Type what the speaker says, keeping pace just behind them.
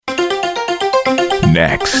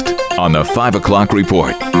Next on the 5 o'clock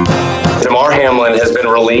report. Damar Hamlin has been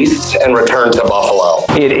released and returned to Buffalo.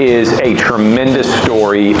 It is a tremendous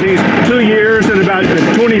story. He's 2 years and about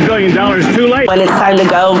 $20 billion too late. When it's time to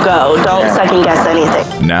go, go. Don't second guess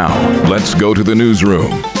anything. Now, let's go to the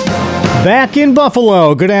newsroom. Back in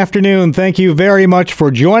Buffalo. Good afternoon. Thank you very much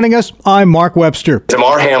for joining us. I'm Mark Webster.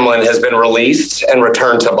 Damar Hamlin has been released and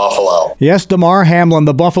returned to Buffalo. Yes, Damar Hamlin,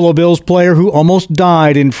 the Buffalo Bills player who almost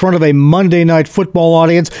died in front of a Monday Night Football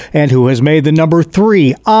audience and who has made the number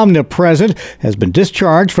 3 omnipresent, has been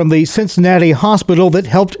discharged from the Cincinnati hospital that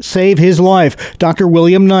helped save his life. Dr.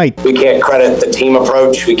 William Knight. We can't credit the team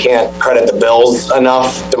approach. We can't credit the Bills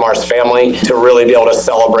enough, Damar's family, to really be able to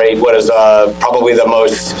celebrate what is probably the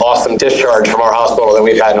most awesome discharge from our hospital that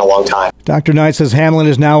we've had in a long time. Dr. Knight says Hamlin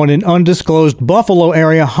is now in an undisclosed Buffalo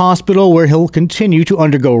area hospital where he'll continue to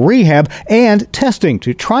undergo rehab and testing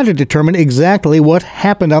to try to determine exactly what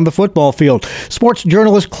happened on the football field. Sports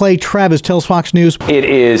journalist Clay Travis tells Fox News. It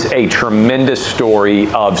is a tremendous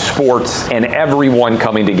story of sports and everyone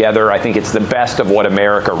coming together. I think it's the best of what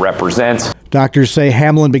America represents. Doctors say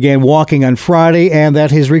Hamlin began walking on Friday and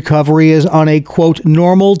that his recovery is on a, quote,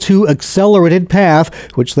 normal to accelerated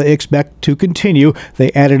path, which they expect to continue.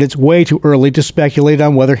 They added it's way too early to speculate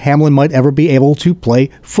on whether Hamlin might ever be able to play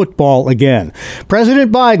football again.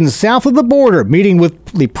 President Biden, south of the border, meeting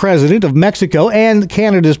with the president of Mexico and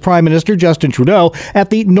Canada's Prime Minister Justin Trudeau at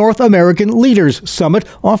the North American Leaders Summit,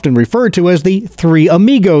 often referred to as the Three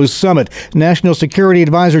Amigos Summit. National Security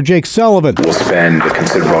Advisor Jake Sullivan. We'll spend a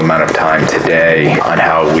considerable amount of time today on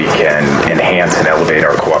how we can enhance and elevate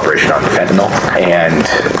our cooperation on fentanyl. And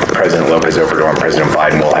President Lopez Obrador and President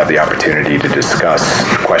Biden will have the opportunity to discuss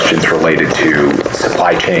questions related to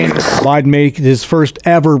supply chains. Biden made his first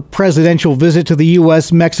ever presidential visit to the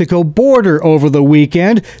U.S.-Mexico border over the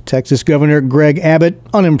weekend. Texas Governor Greg Abbott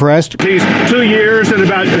unimpressed. He's 2 years and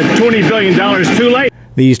about $20 billion too late.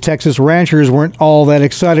 These Texas ranchers weren't all that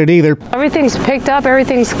excited either. Everything's picked up,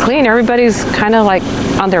 everything's clean, everybody's kind of like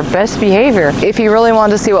on their best behavior. If he really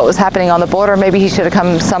wanted to see what was happening on the border, maybe he should have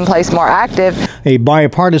come someplace more active. A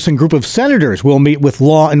bipartisan group of senators will meet with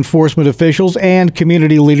law enforcement officials and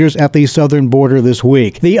community leaders at the southern border this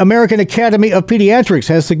week. The American Academy of Pediatrics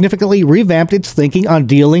has significantly revamped its thinking on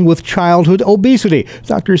dealing with childhood obesity.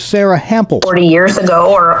 Dr. Sarah Hampel. 40 years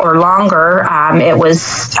ago or longer, it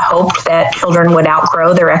was hoped that children would outgrow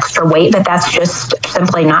their extra weight, but that's just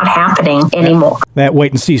simply not happening anymore. That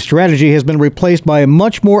wait-and-see strategy has been replaced by a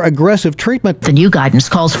much more aggressive treatment. The new guidance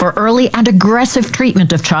calls for early and aggressive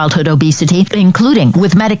treatment of childhood obesity, including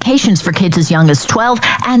with medications for kids as young as 12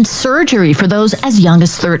 and surgery for those as young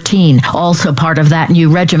as 13. Also part of that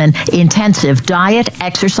new regimen, intensive diet,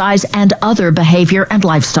 exercise, and other behavior and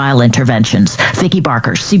lifestyle interventions. Vicki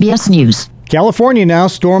Barker, CBS News. California now,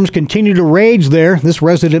 storms continue to rage there. This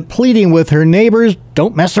resident pleading with her neighbors,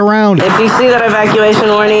 don't mess around. If you see that evacuation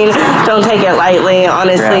warning, don't take it lightly.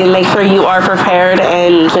 Honestly, make sure you are prepared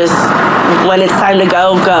and just when it's time to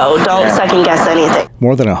go, go. Don't second guess anything.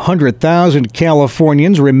 More than 100,000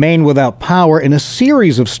 Californians remain without power in a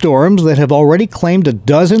series of storms that have already claimed a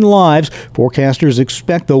dozen lives. Forecasters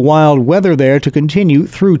expect the wild weather there to continue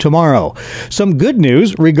through tomorrow. Some good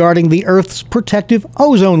news regarding the Earth's protective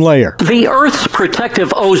ozone layer. The Earth's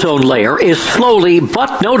protective ozone layer is slowly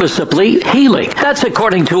but noticeably healing. That's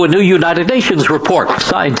according to a new United Nations report.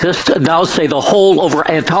 Scientists now say the hole over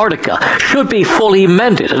Antarctica should be fully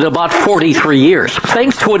mended in about 43 years,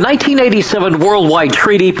 thanks to a 1987 worldwide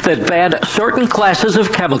treaty that banned certain classes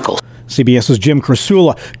of chemicals. CBS's Jim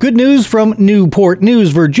Krasula. Good news from Newport News,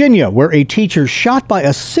 Virginia, where a teacher shot by a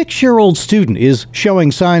 6-year-old student is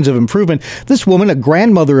showing signs of improvement. This woman, a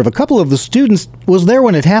grandmother of a couple of the students, was there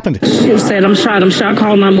when it happened. She said, I'm shot,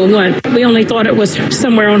 call 911. We only thought it was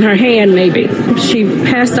somewhere on her hand, maybe. She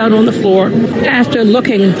passed out on the floor. After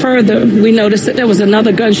looking further, we noticed that there was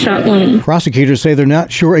another gunshot wound. Prosecutors say they're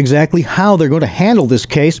not sure exactly how they're going to handle this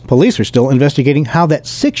case. Police are still investigating how that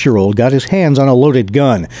 6-year-old got his hands on a loaded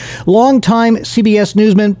gun. Longtime CBS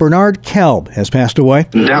newsman Bernard Kelb has passed away.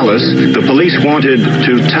 In Dallas, the police wanted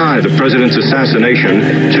to tie the president's assassination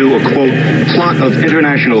to a, quote, plot of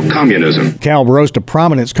international communism. Kelb rose to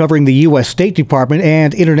prominence covering the U.S. State Department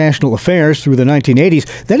and international affairs through the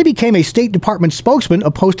 1980s. Then he became a State Department spokesman, a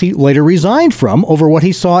post he later resigned from over what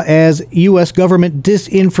he saw as U.S. government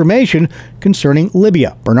disinformation concerning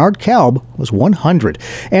Libya. Bernard Kelb was 100.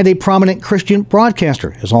 And a prominent Christian broadcaster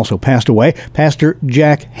has also passed away. Pastor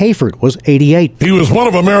Jack Hayford Stewart was 88. He was one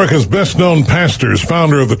of America's best-known pastors,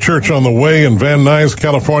 founder of the Church on the Way in Van Nuys,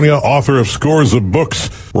 California, author of scores of books,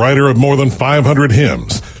 writer of more than 500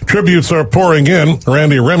 hymns. Tributes are pouring in.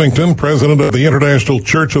 Randy Remington, president of the International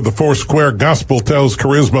Church of the Foursquare Gospel, tells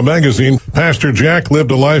Charisma magazine, Pastor Jack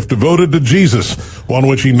lived a life devoted to Jesus, one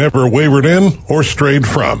which he never wavered in or strayed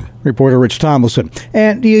from. Reporter Rich Tomlinson.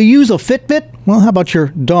 And do you use a Fitbit? Well, how about your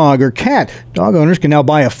dog or cat? Dog owners can now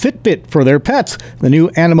buy a Fitbit for their pets. The new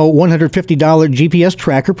Animo $150 GPS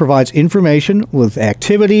tracker provides information with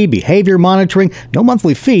activity, behavior monitoring, no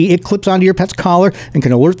monthly fee. It clips onto your pet's collar and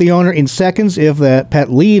can alert the owner in seconds if that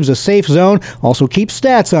pet leaves a safe zone. Also keeps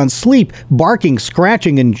stats on sleep, barking,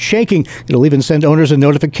 scratching, and shaking. It'll even send owners a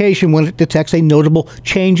notification when it detects a notable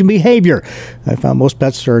change in behavior. I found most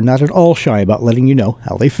pets are not at all shy about letting you know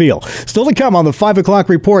how they feel. Still to come on the 5 o'clock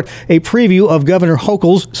report, a preview of Governor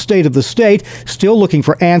Hochul's State of the State, still looking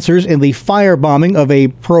for answers in the firebombing of a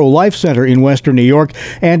pro-life center in Western New York,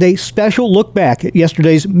 and a special look back at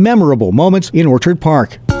yesterday's memorable moments in Orchard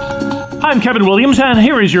Park. I'm Kevin Williams, and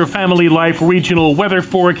here is your Family Life regional weather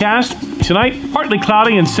forecast. Tonight, partly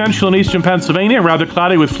cloudy in central and eastern Pennsylvania, rather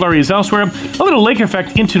cloudy with flurries elsewhere. A little lake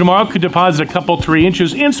effect into tomorrow could deposit a couple 3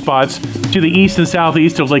 inches in spots to the east and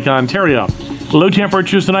southeast of Lake Ontario. Low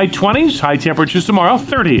temperatures tonight, 20s. High temperatures tomorrow,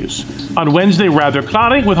 30s. On Wednesday, rather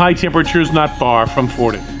cloudy with high temperatures not far from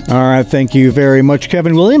 40. All right, thank you very much,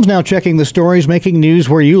 Kevin Williams. Now checking the stories making news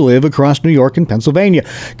where you live across New York and Pennsylvania.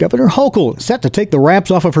 Governor Hochul set to take the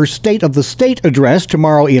wraps off of her State of the State address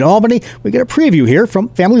tomorrow in Albany. We get a preview here from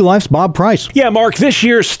Family Life's Bob Price. Yeah, Mark, this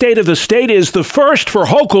year's State of the State is the first for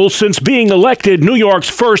Hochul since being elected New York's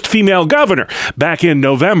first female governor back in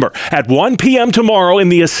November. At 1 p.m. tomorrow in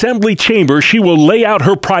the Assembly chamber, she will lay out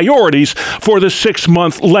her priorities for the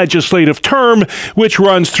 6-month legislative term, which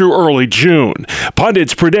runs through early June.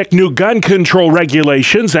 Pundits predict new gun control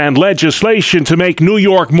regulations and legislation to make New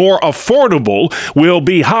York more affordable will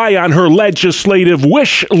be high on her legislative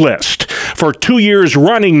wish list. For 2 years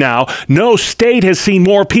running now, no state has seen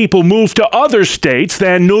more people move to other states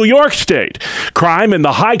than New York State. Crime and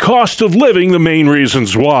the high cost of living, the main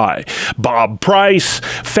reasons why. Bob Price,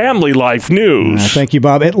 Family Life News. Thank you,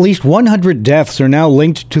 Bob. At least 100 deaths are now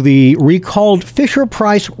linked to the recalled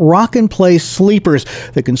Fisher-Price Rock and Play sleepers.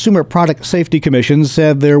 The Consumer Product Safety Commission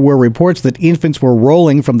said there were reports that infants were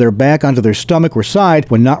rolling from their back onto their stomach or side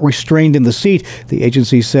when not restrained in the seat. The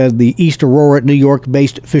agency said the East Aurora, New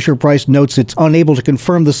York-based Fisher-Price notes it's unable to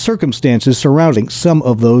confirm the circumstances surrounding some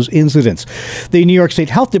of those incidents. The New York State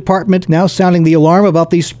Health Department now sounding the alarm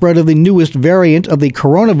about the spread of the newest variant of the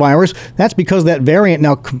coronavirus. That's because that variant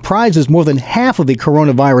now comprises more than half of the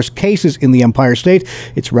coronavirus cases in the Empire State.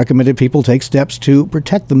 It's recommended people take steps to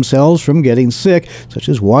protect themselves from getting sick, such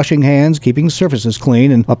as washing hands, keeping surfaces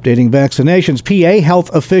clean, and updating vaccinations. PA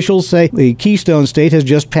health officials say the Keystone State has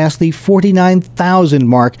just passed the 49,000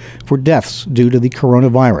 mark for deaths due to the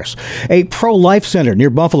coronavirus. A pro-life center near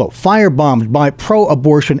Buffalo, firebombed by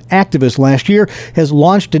pro-abortion activists last year, has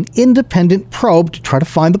launched an independent probe to try to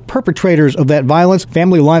find the perpetrators of that violence.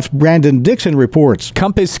 Family Life's Brandon Dixon reports.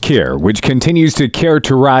 Compass Care, which continues to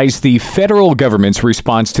characterize the federal government's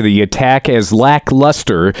response to the attack as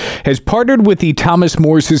lackluster, has partnered with the Thomas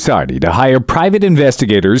More Society to hire private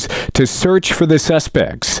investigators to search for the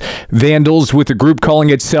suspects. Vandals with a group calling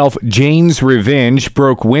itself Jane's Revenge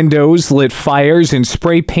broke windows, lit fires, and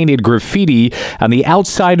spray-painted graffiti on the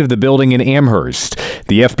outside of the building in Amherst.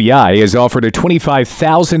 The FBI has offered a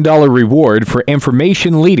 $25,000 reward for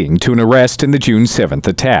information leading to an arrest in the June 7th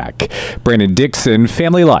attack. Brandon Dixon,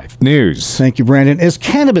 Family Life News. Thank you, Brandon. As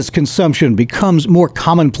cannabis consumption becomes more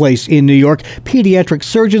commonplace in New York, pediatric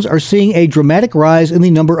surgeons are seeing a dramatic rise in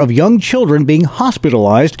the number of young children being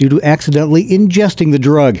hospitalized due to accidentally ingesting the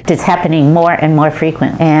drug. It's happening more and more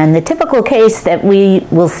frequent. And the typical case that we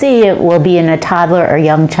will see it will be in a toddler or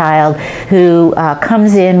young child who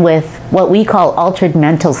comes in with what we call altered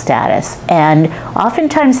mental status. And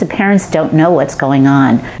oftentimes the parents don't know what's going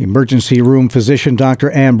on. Emergency room physician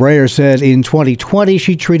Dr. Ann Breyer said in 2020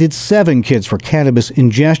 she treated 7 kids for cannabis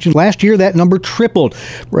ingestion. Last year that number tripled.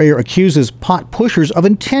 Breyer accuses pot pushers of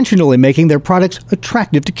intentionally making their products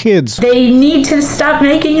attractive to kids. They need to stop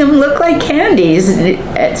making them look like candies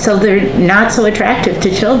so they're not so attractive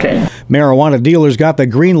to children. Marijuana dealers got the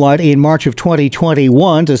green light in March of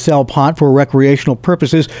 2021 to sell pot for recreational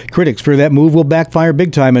purposes. Critics fear that move will backfire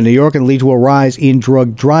big time in New York and lead to a rise in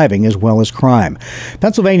drug driving as well as crime.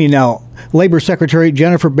 Pennsylvania now Labor Secretary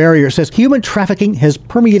Jennifer Barrier says human trafficking has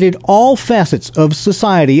permeated all facets of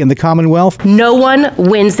society in the Commonwealth. No one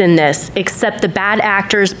wins in this except the bad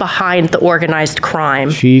actors behind the organized crime.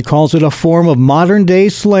 She calls it a form of modern-day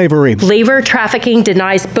slavery. Labor trafficking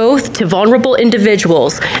denies both to vulnerable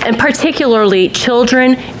individuals, and particularly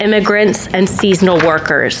children, immigrants, and seasonal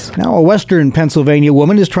workers. Now, a Western Pennsylvania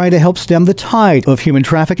woman is trying to help stem the tide of human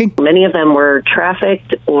trafficking. Many of them were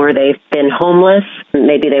trafficked, or they've been homeless.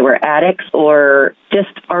 Maybe they were addicts, or just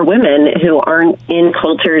are women who aren't in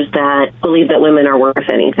cultures that believe that women are worth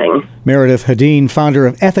anything. Meredith Hadeen, founder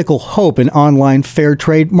of Ethical Hope, an online fair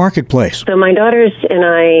trade marketplace. So my daughters and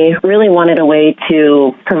I really wanted a way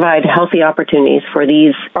to provide healthy opportunities for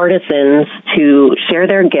these artisans to share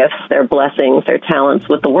their gifts, their blessings, their talents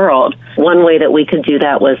with the world. One way that we could do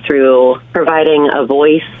that was through providing a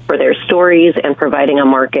voice for their stories and providing a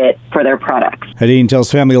market for their products. Hadeen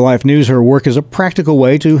tells Family Life News her work is a practical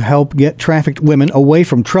way to help get trafficked women away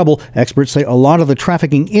from trouble. Experts say a lot of the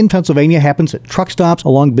trafficking in Pennsylvania happens at truck stops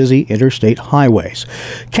along busy interstate highways.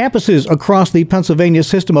 Campuses across the Pennsylvania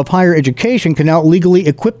system of higher education can now legally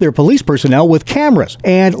equip their police personnel with cameras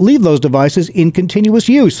and leave those devices in continuous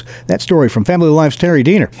use. That story from Family Life's Terry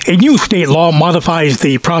Diener. A new state law modifies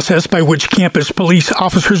the process by which campus police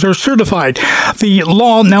officers are certified. The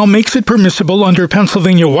law now makes it permissible under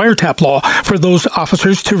Pennsylvania wiretap law for those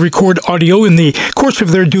officers to record audio in the course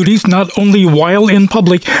of their duties, not only while in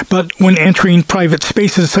public, but when entering private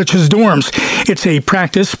spaces such as dorms. It's a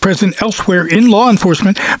practice present elsewhere in law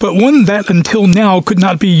enforcement, but one that until now could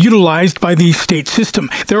not be utilized by the state system.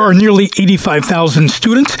 There are nearly 85,000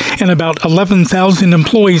 students and about 11,000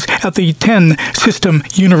 employees at the 10 system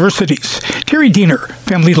universities. Terry Diener,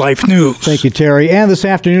 Family Life News. Thank you, Terry. And this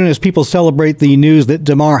afternoon, as people celebrate the news that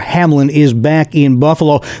Damar Hamlin is back in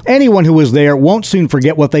Buffalo, anyone who was there won't soon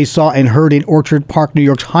forget what they saw and heard in Orchard Park, New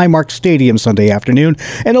York's Highmark Stadium Sunday afternoon.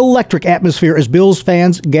 An electric atmosphere as Bills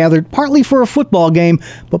fans gathered partly for a football game,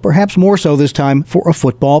 but perhaps more so this time for a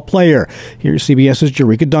football player. Here's CBS's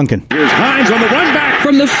Jerika Duncan. Here's Hines on the run back.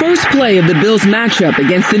 From the first play of the Bills matchup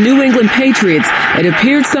against the New England Patriots, it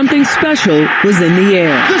appeared something special was in the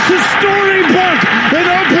air. This is storybook, an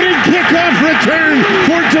opening kickoff return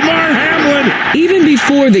for Damar Hamlin. Even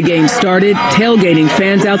before the game started, tailgating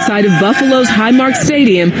fans outside of Buffalo's Highmark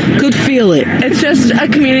Stadium could feel it. It's just a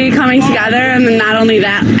community coming together, and then not only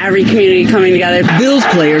that, every community coming together. Bills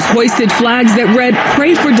players hoisted flags that read,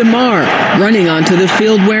 "Pray for Damar," running onto the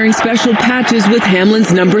field wearing special patches with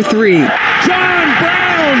Hamlin's number 3. John Brown!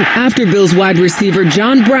 After Bills wide receiver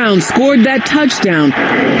John Brown scored that touchdown,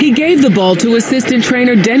 he gave the ball to assistant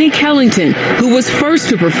trainer Denny Kellington, who was first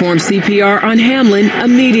to perform CPR on Hamlin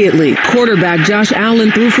immediately. Quarterback Josh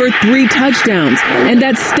Allen threw for 3 touchdowns, and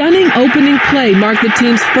that stunning opening play marked the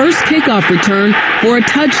team's first kickoff return for a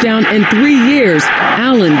touchdown in 3 years.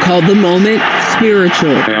 Allen called the moment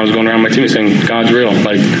spiritual. I was going around my team saying, God's real.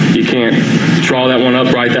 Like, you can't draw that one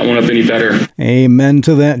up, write that one up any better. Amen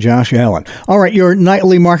to that, Josh Allen. All right, your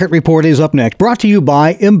nightly market report is up next, brought to you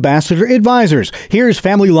by Ambassador Advisors. Here's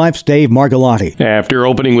Family Life's Dave Margolotti. After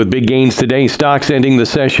opening with big gains today, stocks ending the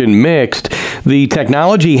session mixed. The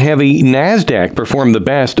technology-heavy NASDAQ performed the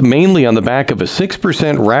best, mainly on the back of a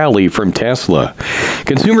 6% rally from Tesla.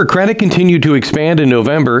 Consumer credit continued to expand in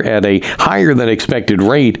November at a higher-than-expected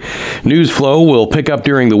rate. News flow will pick up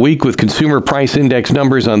during the week with consumer price index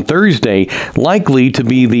numbers on Thursday, likely to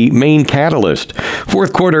be the main catalyst.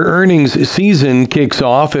 Fourth quarter earnings season kicks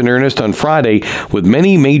off in earnest on Friday, with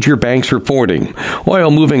many major banks reporting.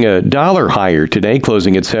 Oil moving $1 higher today,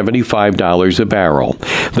 closing at $75 a barrel.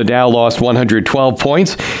 The Dow lost 112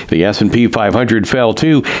 points, the S&P 500 fell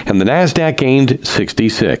 2, and the NASDAQ gained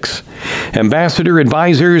 66. Ambassador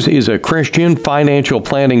Advisors is a Christian financial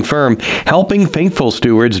planning firm helping faithful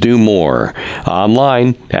stewards do more.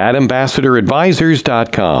 Online at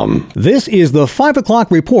ambassadoradvisors.com. This is the 5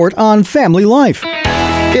 o'clock report on Family Life.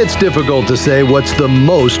 It's difficult to say what's the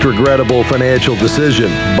most regrettable financial decision.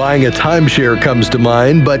 Buying a timeshare comes to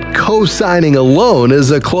mind, but co-signing a loan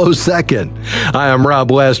is a close second. Hi, I'm Rob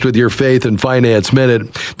West with your Faith and Finance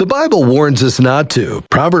Minute. The Bible warns us not to.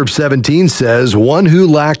 Proverbs 17 says, "One who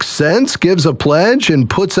lacks sense gives a pledge and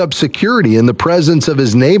puts up security in the presence of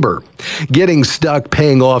his neighbor." Getting stuck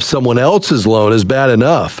paying off someone else's loan is bad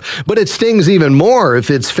enough, but it stings even more if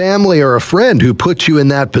it's family or a friend who puts you in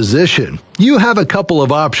that position. You have a couple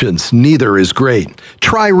of options. Neither is great.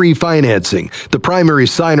 Try refinancing. The primary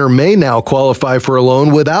signer may now qualify for a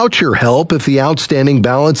loan without your help if the outstanding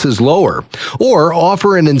balance is lower. Or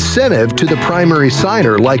offer an incentive to the primary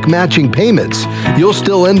signer, like matching payments. You'll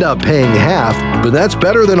still end up paying half, but that's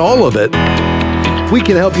better than all of it. We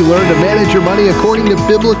can help you learn to manage your money according to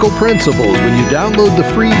biblical principles when you download the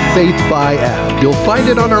free FaithFi app. You'll find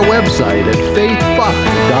it on our website at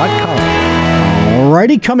faithfi.com.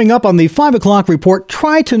 Alrighty, coming up on the 5 o'clock report,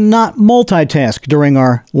 try to not multitask during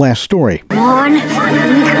our last story.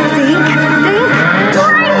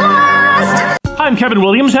 I'm Kevin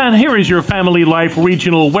Williams, and here is your Family Life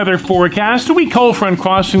regional weather forecast. A weak cold front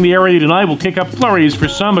crossing the area tonight will kick up flurries for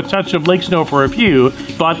some, a touch of lake snow for a few,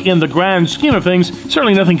 but in the grand scheme of things,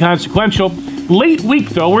 certainly nothing consequential. Late week,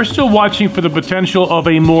 though, we're still watching for the potential of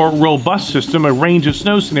a more robust system. A range of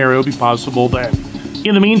snow scenario will be possible then.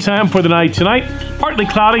 In the meantime, for the night tonight, partly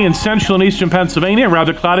cloudy in central and eastern Pennsylvania,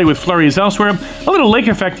 rather cloudy with flurries elsewhere. A little lake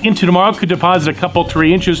effect into tomorrow could deposit a couple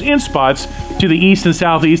 3 inches in spots to the east and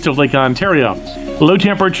southeast of Lake Ontario. Low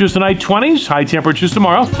temperatures tonight, 20s. High temperatures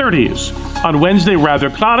tomorrow, 30s. On Wednesday, rather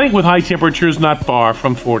cloudy with high temperatures not far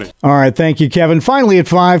from 40. All right, thank you, Kevin. Finally at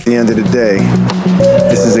 5. At the end of the day,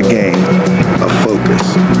 this is a game of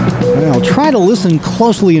focus. Well, try to listen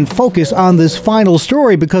closely and focus on this final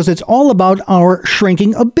story because it's all about our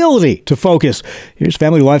shrinking ability to focus. Here's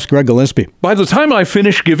Family Life's Greg Gillespie. By the time I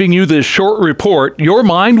finish giving you this short report, your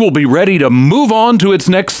mind will be ready to move on to its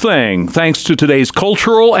next thing, thanks to today's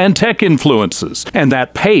cultural and tech influences. And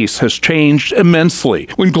that pace has changed immensely.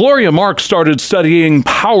 When Gloria Marx started studying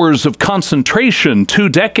powers of concentration 2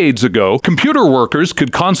 decades ago, computer workers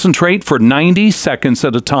could concentrate for 90 seconds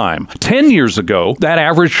at a time. 10 years ago, that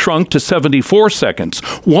average shrunk to 74 seconds.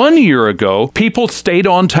 1 year ago, people stayed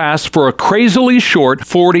on task for a crazily short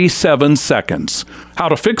 47 seconds. How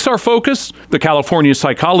to fix our focus? The California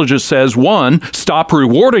psychologist says 1. Stop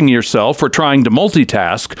rewarding yourself for trying to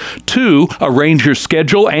multitask. 2. Arrange your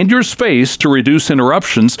schedule and your space to reduce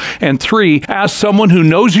interruptions. And 3. Ask someone who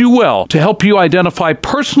knows you well to help you identify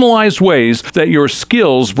personalized ways that your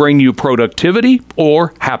skills bring you productivity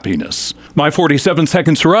or happiness. My 47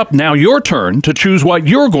 seconds are up. Now your turn to choose what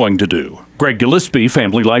you're going to do. Greg Gillespie,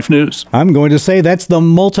 Family Life News. I'm going to say that's the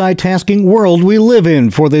multitasking world we live in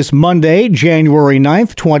for this Monday, January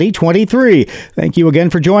 9th, 2023. Thank you again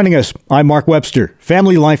for joining us. I'm Mark Webster,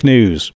 Family Life News.